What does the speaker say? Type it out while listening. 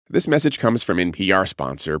This message comes from NPR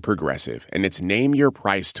sponsor Progressive, and it's Name Your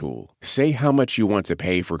Price tool. Say how much you want to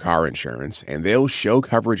pay for car insurance, and they'll show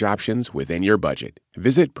coverage options within your budget.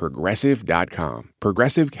 Visit Progressive.com.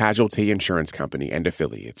 Progressive Casualty Insurance Company and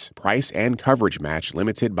Affiliates. Price and coverage match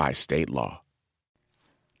limited by state law.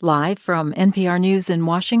 Live from NPR News in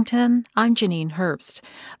Washington, I'm Janine Herbst.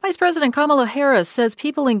 Vice President Kamala Harris says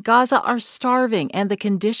people in Gaza are starving and the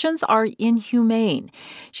conditions are inhumane.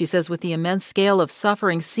 She says with the immense scale of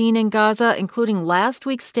suffering seen in Gaza, including last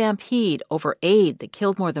week's stampede over aid that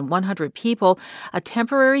killed more than 100 people, a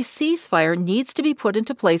temporary ceasefire needs to be put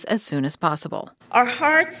into place as soon as possible. Our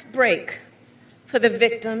hearts break for the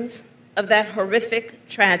victims of that horrific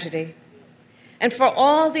tragedy and for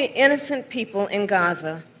all the innocent people in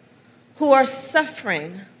Gaza who are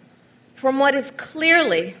suffering from what is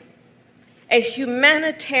clearly a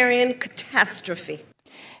humanitarian catastrophe.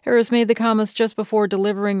 Harris made the comments just before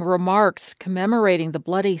delivering remarks commemorating the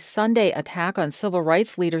Bloody Sunday attack on civil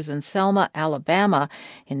rights leaders in Selma, Alabama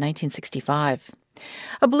in 1965.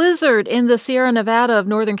 A blizzard in the Sierra Nevada of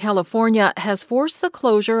Northern California has forced the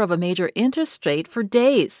closure of a major interstate for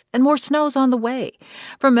days, and more snow's on the way.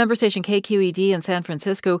 From member station KQED in San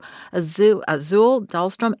Francisco, Azul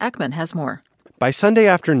Dahlstrom-Ekman has more. By Sunday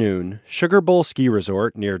afternoon, Sugar Bowl Ski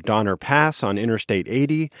Resort near Donner Pass on Interstate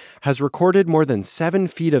 80 has recorded more than 7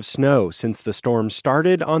 feet of snow since the storm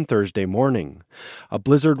started on Thursday morning. A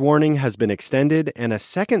blizzard warning has been extended, and a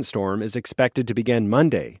second storm is expected to begin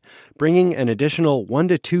Monday, bringing an additional 1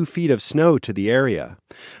 to 2 feet of snow to the area.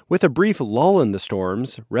 With a brief lull in the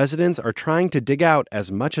storms, residents are trying to dig out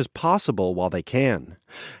as much as possible while they can.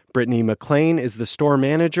 Brittany McLean is the store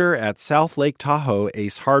manager at South Lake Tahoe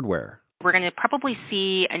Ace Hardware. We're going to probably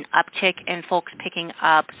see an uptick in folks picking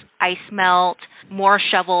up ice melt, more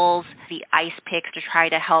shovels, the ice picks to try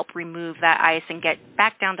to help remove that ice and get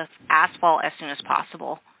back down to asphalt as soon as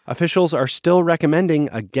possible. Officials are still recommending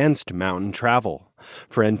against mountain travel.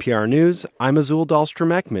 For NPR News, I'm Azul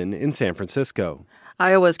Dahlstrom-Ekman in San Francisco.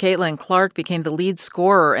 Iowa's Caitlin Clark became the lead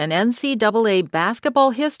scorer in NCAA basketball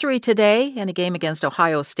history today in a game against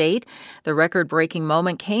Ohio State. The record-breaking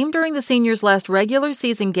moment came during the seniors' last regular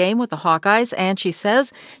season game with the Hawkeyes, and she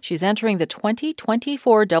says she's entering the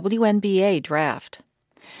 2024 WNBA draft.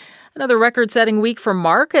 Another record-setting week for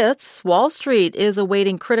markets. Wall Street is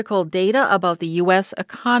awaiting critical data about the U.S.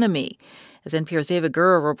 economy. As NPR's David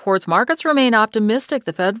Gura reports, markets remain optimistic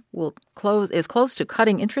the Fed is close to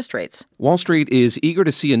cutting interest rates. Wall Street is eager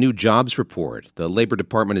to see a new jobs report. The Labor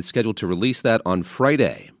Department is scheduled to release that on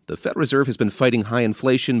Friday. The Fed Reserve has been fighting high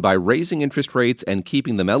inflation by raising interest rates and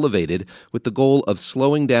keeping them elevated with the goal of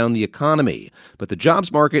slowing down the economy. But the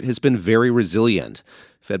jobs market has been very resilient.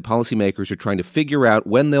 Fed policymakers are trying to figure out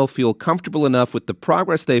when they'll feel comfortable enough with the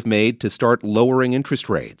progress they've made to start lowering interest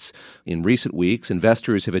rates. In recent weeks,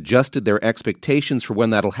 investors have adjusted their expectations for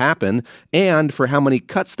when that'll happen and for how many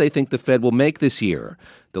cuts they think the Fed will make this year.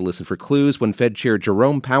 They'll listen for clues when Fed Chair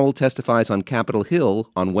Jerome Powell testifies on Capitol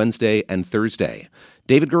Hill on Wednesday and Thursday.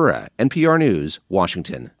 David Gura, NPR News,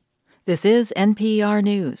 Washington. This is NPR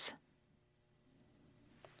News.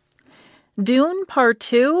 Dune Part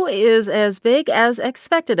 2 is as big as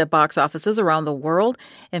expected at box offices around the world.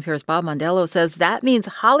 NPR's Bob Mondello says that means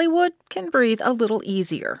Hollywood can breathe a little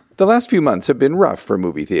easier. The last few months have been rough for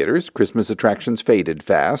movie theaters. Christmas attractions faded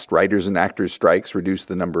fast. Writers and actors' strikes reduced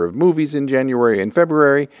the number of movies in January and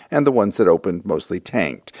February, and the ones that opened mostly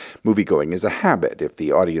tanked. Moviegoing is a habit. If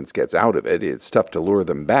the audience gets out of it, it's tough to lure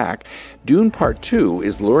them back. Dune Part 2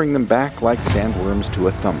 is luring them back like sandworms to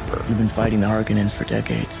a thumper. We've been fighting the Harkonnens for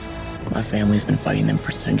decades. My family's been fighting them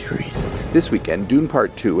for centuries. This weekend, Dune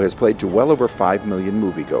Part 2 has played to well over 5 million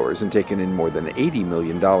moviegoers and taken in more than $80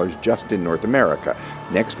 million just in North America.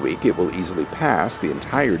 Next week, it will easily pass the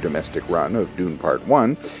entire domestic run of Dune Part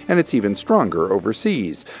 1, and it's even stronger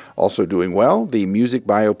overseas. Also doing well, the music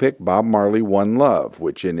biopic Bob Marley, One Love,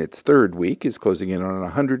 which in its third week is closing in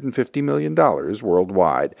on $150 million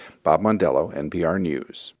worldwide. Bob Mondello, NPR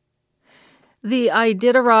News. The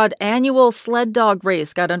Iditarod annual sled dog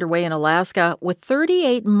race got underway in Alaska with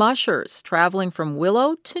 38 mushers traveling from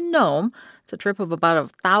Willow to Nome. It's a trip of about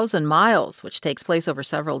 1,000 miles, which takes place over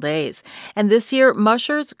several days. And this year,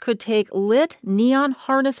 mushers could take lit neon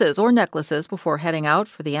harnesses or necklaces before heading out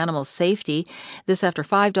for the animals' safety. This after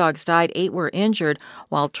 5 dogs died, 8 were injured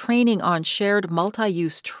while training on shared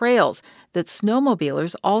multi-use trails that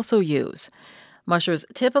snowmobilers also use. Mushers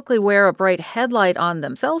typically wear a bright headlight on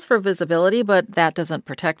themselves for visibility, but that doesn't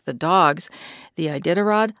protect the dogs. The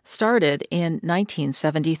Iditarod started in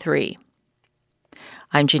 1973.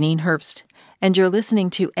 I'm Janine Herbst, and you're listening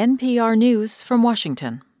to NPR News from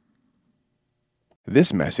Washington.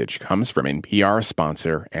 This message comes from NPR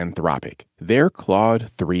sponsor Anthropic. Their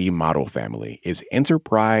Claude 3 model family is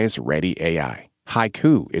enterprise-ready AI.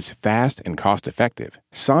 Haiku is fast and cost-effective.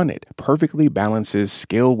 Sonnet perfectly balances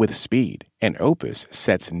skill with speed. And Opus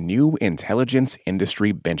sets new intelligence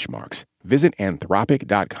industry benchmarks. Visit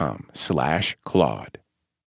anthropic.com/Claude.